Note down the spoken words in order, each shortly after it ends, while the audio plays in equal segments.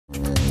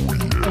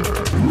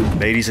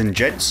Ladies and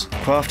gents,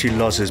 Crafty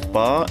Lozza's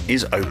bar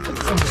is open.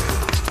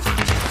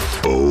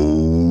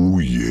 Oh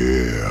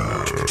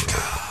yeah.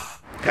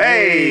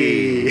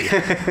 Hey!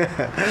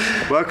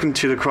 Welcome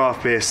to the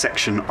craft beer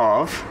section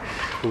of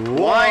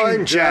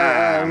Wine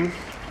Jam.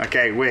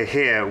 Okay, we're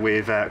here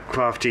with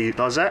Crafty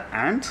Lozza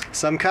and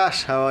Somm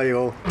Kash, how are you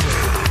all?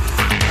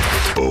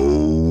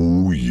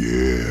 Oh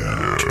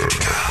yeah.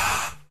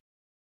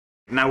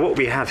 now what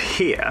we have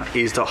here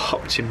is the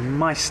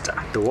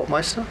Optimister. The what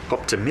Meister?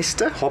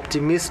 Optimister?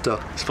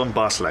 Optimister. It's from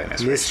Barcelona,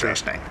 it's a very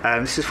strange name.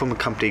 This is from a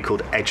company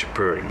called Edge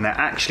Brewing. And they're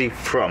actually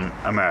from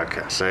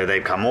America, so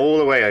they've come all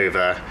the way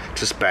over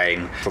to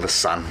Spain for the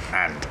sun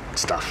and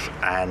stuff,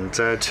 and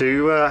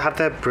to have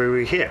their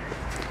brewery here.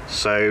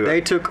 So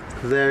They took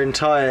their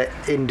entire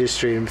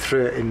industry and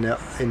threw it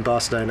in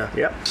Barcelona.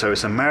 Yep. So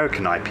it's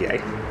American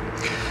IPA,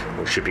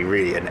 or it should be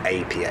really an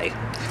APA.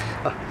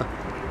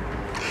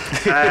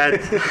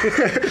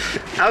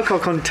 Alcohol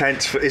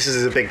content, this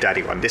is a big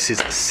daddy one. This is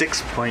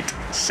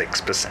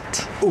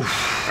 6.6%.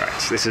 Oof.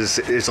 Right, so this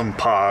is on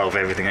par with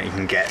everything that you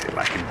can get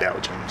like in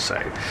Belgium. So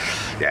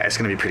yeah, it's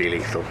going to be pretty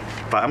lethal.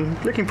 But I'm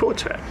looking forward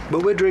to it.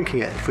 But we're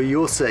drinking it for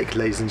your sake,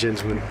 ladies and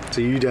gentlemen,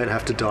 so you don't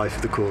have to die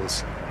for the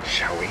cause.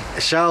 Shall we?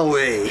 Shall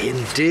we?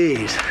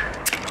 Indeed.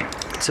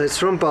 So it's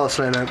from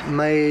Barcelona,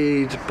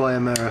 made by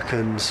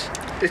Americans.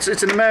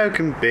 It's an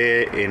American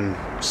beer in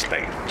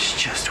Spain.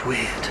 It's just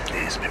weird. It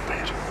is a bit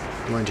weird.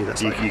 Mind you,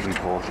 that's You like... can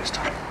pour this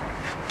time.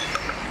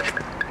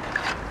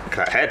 Look at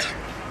that head.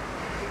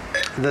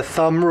 The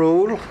thumb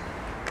rule,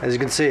 as you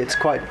can see, it's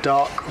quite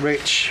dark,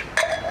 rich,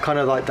 kind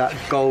of like that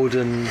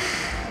golden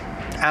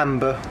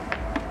amber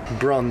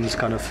bronze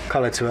kind of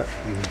colour to it.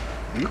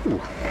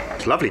 Ooh,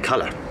 it's a lovely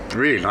colour.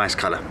 Really nice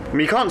colour. I mean,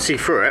 you can't see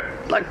through it,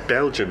 like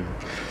Belgian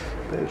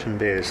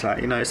beers,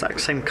 like, you know, it's like the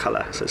same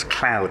colour, so it's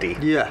cloudy.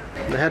 Yeah,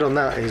 the head on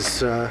that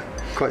is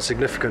quite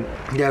significant.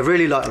 Yeah,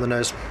 really light on the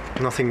nose.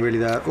 Nothing really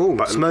there. Oh,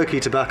 smoky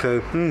tobacco.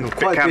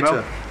 Quite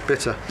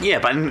bitter. Yeah,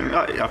 but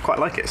I quite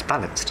like it. It's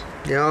balanced.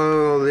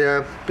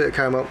 Yeah, bit of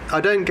caramel. I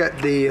don't get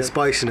the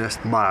spiciness.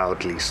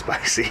 Mildly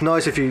spicy.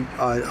 Nice if you,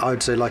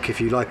 I'd say, like if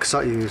you like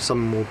something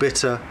more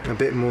bitter, a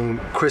bit more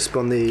crisp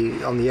on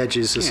the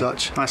edges as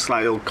such. Nice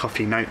like little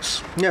coffee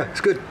notes. Yeah,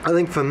 it's good. I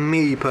think for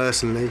me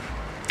personally,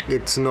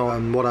 it's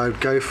not what I would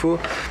go for,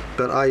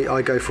 but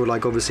I go for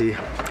like obviously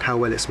how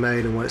well it's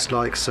made and what it's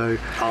like. So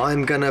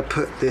I'm gonna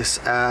put this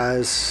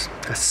as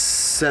a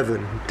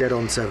 7, dead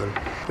on 7.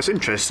 It's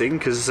interesting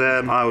because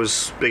I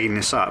was bigging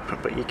this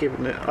up, but you're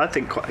giving it, I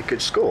think, quite a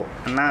good score.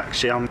 And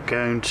actually, I'm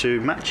going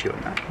to match you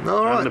on that.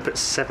 All right. I'm going to put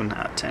 7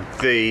 out of 10.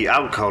 The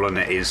alcohol on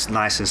it is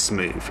nice and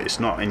smooth. It's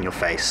not in your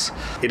face.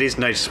 It is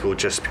noticeable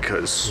just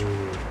because.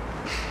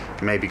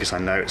 Maybe because I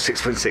know it's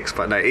 6.6,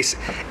 but no, it's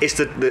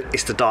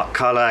the dark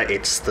colour,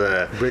 it's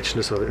the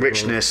richness of it.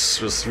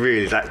 Richness was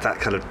really that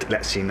kind of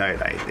lets you know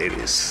that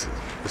it's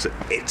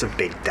a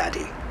big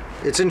daddy.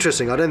 It's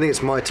interesting. I don't think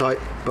it's my type,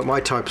 but my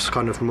type's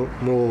kind of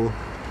more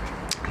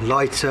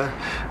lighter,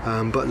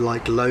 but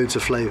like loads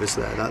of flavours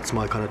there. That's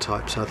my kind of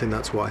type, so I think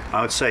that's why.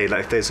 I would say,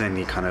 like, if there's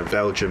any kind of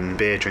Belgian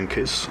beer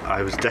drinkers,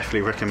 I would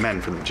definitely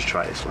recommend for them to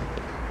try this one.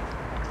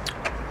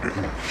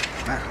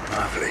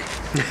 Lovely.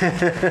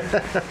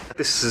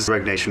 This is a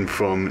Regnation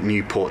from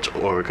Newport,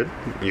 Oregon,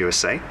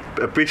 USA.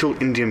 A brutal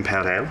Indian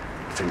pale ale.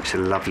 I think it's a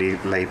lovely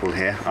label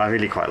here. I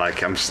really quite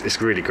like it.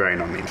 It's really growing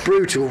on me.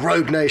 Brutal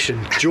Rogue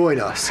Nation, join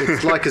us.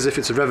 It's like as if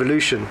it's a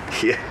revolution.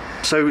 Yeah.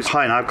 So it's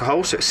high in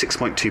alcohol, so it's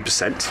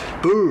 6.2%.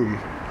 Boom.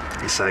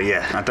 So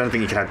yeah, I don't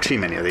think you can have too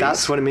many of these.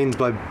 That's what it means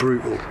by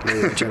brutal,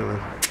 ladies and gentlemen.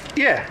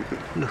 Yeah.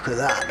 Look at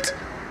that.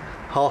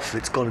 Half of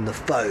it's gone in the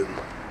foam.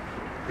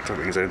 I don't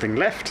think there's anything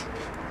left.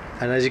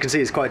 And as you can see,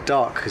 it's quite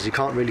dark because you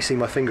can't really see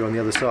my finger on the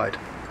other side.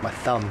 My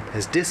thumb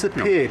has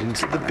disappeared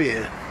into the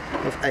beer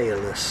of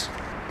aleness.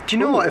 Do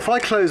you know what? If I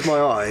close my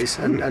eyes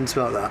and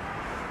smell that,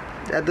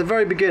 at the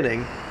very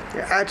beginning,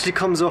 it actually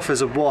comes off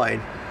as a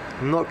wine.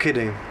 I'm not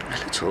kidding. A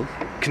little.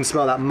 You can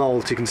smell that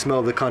malt. You can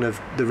smell the kind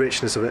of the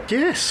richness of it.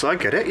 Yes, I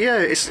get it. Yeah,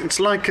 it's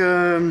like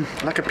a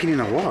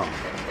Pinot Noir.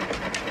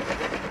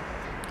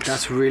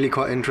 That's really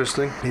quite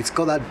interesting. It's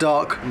got that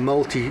dark,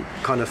 malty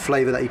kind of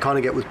flavour that you kind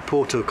of get with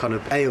Porto kind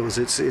of ales.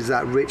 It's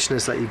that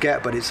richness that you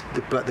get, but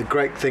the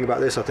great thing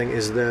about this, I think,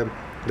 is the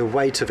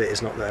weight of it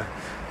is not there.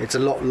 It's a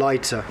lot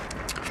lighter.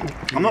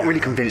 I'm not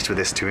really convinced with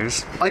this, to be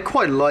honest. I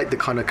quite like the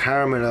kind of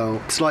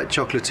caramel, slight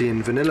chocolatey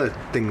and vanilla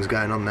things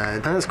going on there.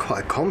 And that's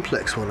quite a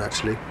complex one,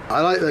 actually.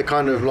 I like the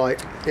kind of like,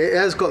 it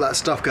has got that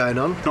stuff going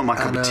on. Not my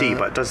cup of tea,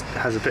 but it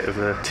has a bit of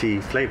a tea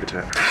flavour to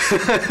it.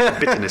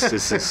 Bitterness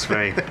is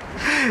very...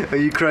 Are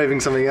you craving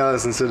something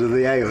else instead of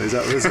the ale? Is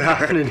that what's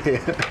happening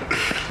here?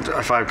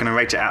 If I'm going to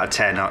rate it out of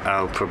 10,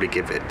 I'll probably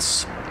give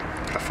it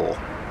a 4.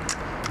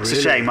 It's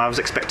a shame, I was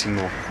expecting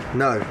more.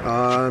 No,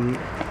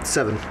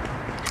 7.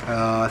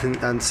 I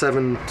think, and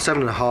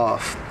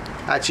 7.5.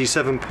 Actually,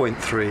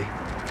 7.3.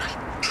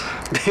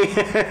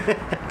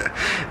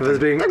 If it's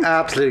being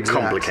absolutely exact.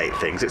 Complicate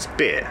things. It's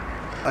beer.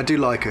 I do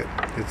like it.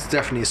 It's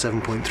definitely a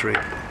 7.3.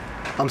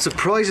 I'm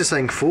surprised you're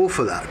saying 4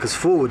 for that, because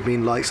 4 would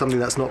mean like something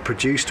that's not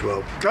produced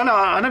well. No,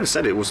 I never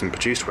said it wasn't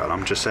produced well.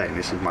 I'm just saying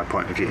this is my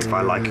point of view, if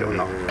I like it or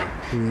not.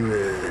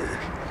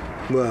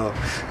 Well,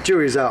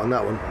 jury's out on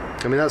that one.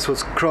 I mean, that's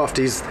what's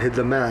Crafty's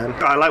the man.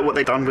 I like what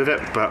they've done with it,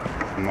 but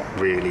not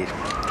really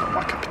not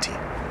my cup of tea.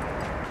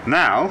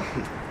 Now,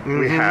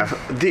 we have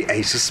the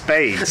Ace of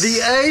Spades.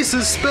 The Ace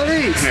of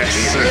Spades!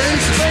 Yes. The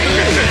Ace of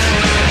Spades!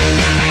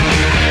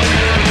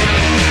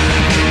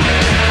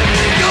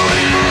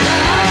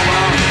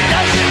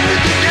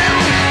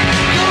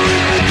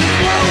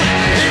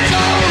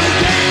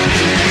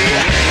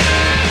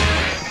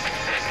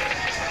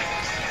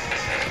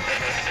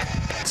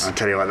 I'll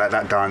tell you what,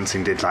 that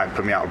dancing did like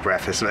put me out of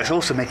breath. It's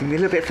also making me a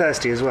little bit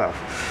thirsty as well.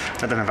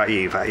 I don't know about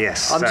you, but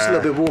yes. I'm just a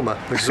little bit warmer,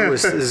 which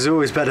is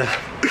always better.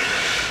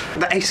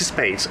 The Ace of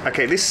Spades.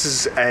 Okay, this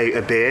is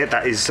a beer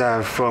that is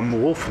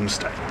from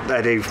Walthamstow.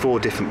 They do 4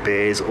 different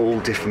beers, all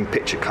different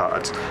picture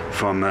cards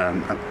from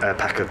a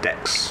pack of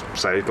decks.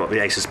 So you've got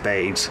the Ace of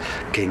Spades,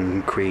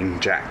 King, Queen,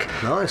 Jack.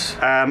 Nice.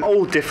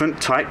 All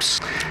different types.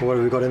 What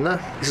have we got in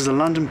there? This is a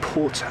London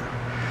Porter.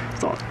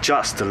 It's not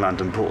just a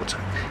London Porter.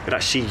 It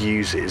actually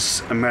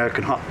uses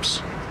American hops.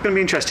 It's going to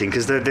be interesting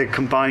because they're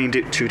combining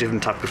 2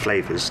 different types of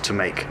flavours to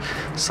make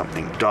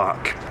something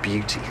dark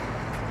beauty.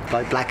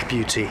 Like Black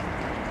Beauty.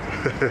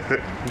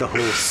 The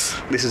horse.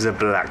 This is a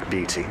Black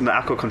Beauty. The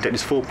alcohol content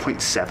is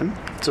 4.7.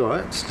 It's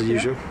alright, it's the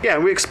usual. Yeah,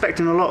 we're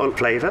expecting a lot of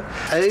flavour.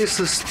 Ace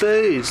of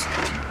Spades.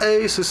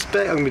 Ace of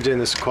Spades. I'm going to be doing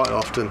this quite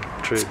often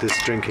through this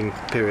drinking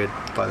period,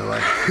 by the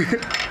way.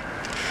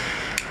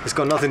 It's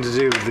got nothing to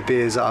do with the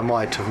beers that I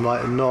might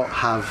not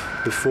have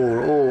before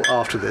or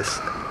after this.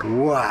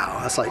 Wow,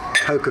 that's like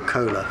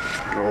Coca-Cola.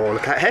 Oh,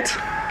 look at that head.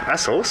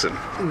 That's awesome.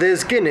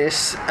 There's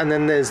Guinness, and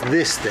then there's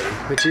this thing,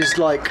 which is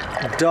like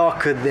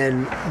darker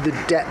than the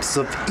depths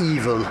of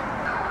evil.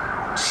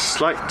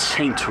 Slight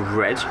taint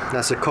red.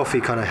 That's a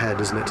coffee kind of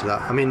head, isn't it, to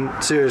that? I mean,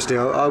 seriously,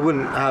 I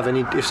wouldn't have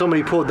any... If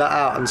somebody poured that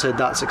out and said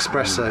that's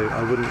espresso,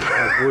 I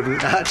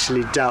wouldn't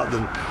actually doubt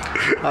them.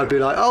 I'd be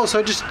like, oh,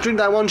 so just drink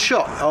that one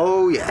shot?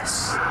 Oh,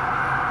 yes.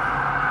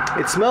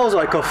 It smells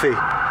like coffee.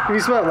 Can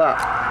you smell that?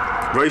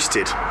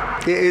 Roasted.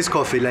 It is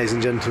coffee, ladies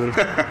and gentlemen.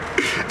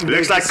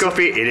 Looks like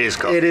coffee, it is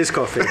coffee. It is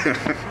coffee.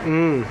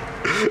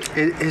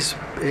 It is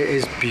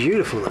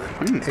beautiful though.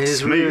 It is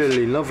smooth.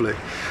 really lovely.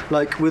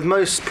 Like with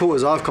most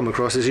porters I've come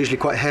across, it's usually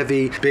quite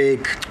heavy,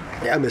 big.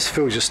 It almost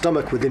fills your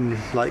stomach within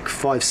like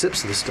 5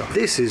 sips of the stuff.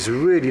 This is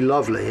really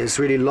lovely. It's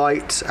really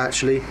light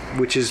actually,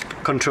 which is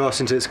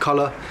contrasting to its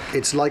colour.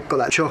 It's like got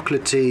that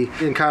chocolatey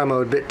and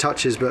caramel bit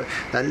touches, but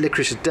that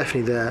licorice is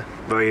definitely there.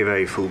 Very,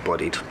 very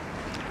full-bodied.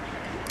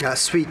 That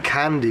sweet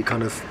candy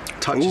kind of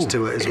touches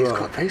to it as well. It's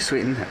got very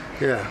sweet, isn't it?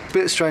 Yeah, a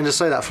bit strange to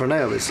say that for an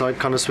ale. It's like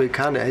kind of sweet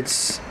candy.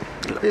 This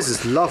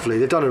is lovely.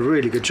 They've done a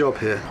really good job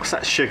here. What's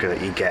that sugar that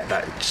you get?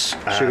 That's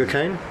Sugar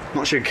cane?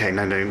 Not sugar cane.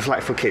 No. It's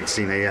like for kids.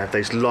 You know, you have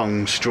those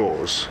long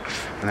straws.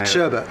 And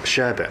Sherbet.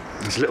 Sherbet.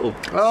 There's a little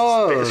bit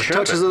Oh, of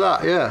sherbet, touches of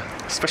that. Yeah.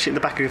 especially in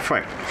the back of your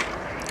throat.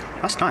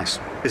 That's nice.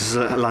 This is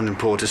a London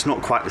Porter. It's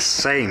not quite the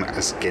same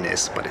as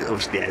Guinness, but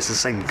it's the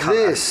same colour.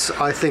 This,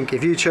 I think,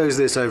 if you chose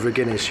this over a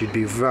Guinness, you'd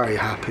be very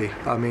happy.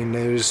 I mean,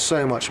 there's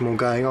so much more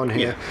going on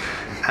here,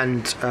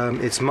 and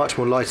it's much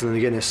more lighter than the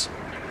Guinness.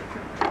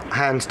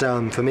 Hands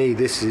down, for me,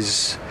 this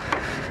is.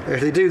 If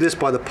they do this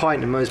by the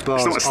pint in most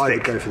bars, I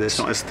would go for this. It's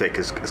not as thick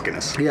as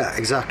Guinness. Yeah,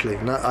 exactly.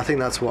 And I think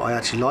that's what I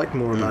actually like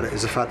more about it,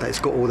 is the fact that it's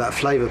got all that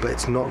flavour, but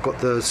it's not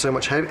got so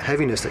much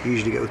heaviness that you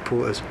usually get with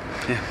porters.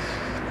 Yeah.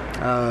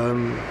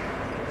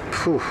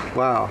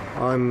 Wow,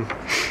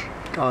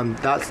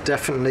 that's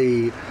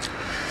definitely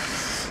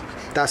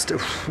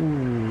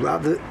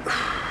the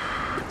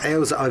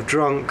ales that I've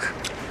drunk.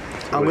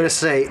 I'm going to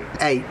say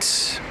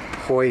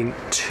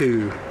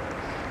 8.2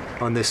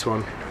 on this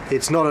one.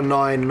 It's not a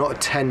 9, not a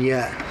 10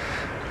 yet,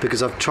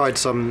 because I've tried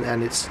some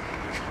and it's.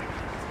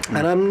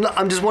 And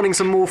I'm just wanting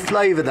some more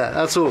flavour there.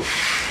 That's all,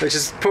 which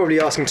is probably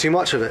asking too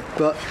much of it.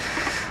 But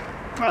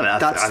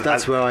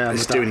that's where I am.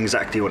 It's doing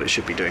exactly what it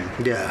should be doing.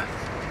 Yeah.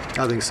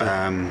 I think so.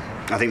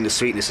 I think the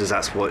sweetness is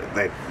that's what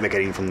they're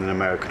getting from the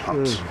American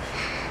hops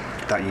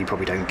that you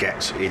probably don't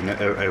get in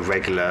a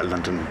regular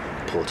London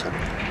Porter.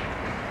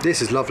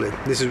 This is lovely.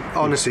 This is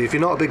honestly, if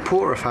you're not a big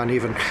porter fan,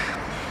 even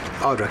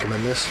I'd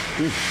recommend this.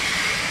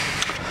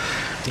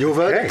 Your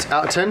verdict? Okay.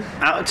 Out of 10?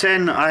 Out of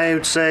 10,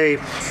 I'd say 8.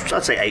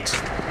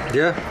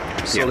 Yeah.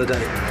 Solid 8.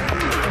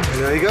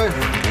 There you go.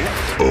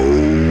 Oh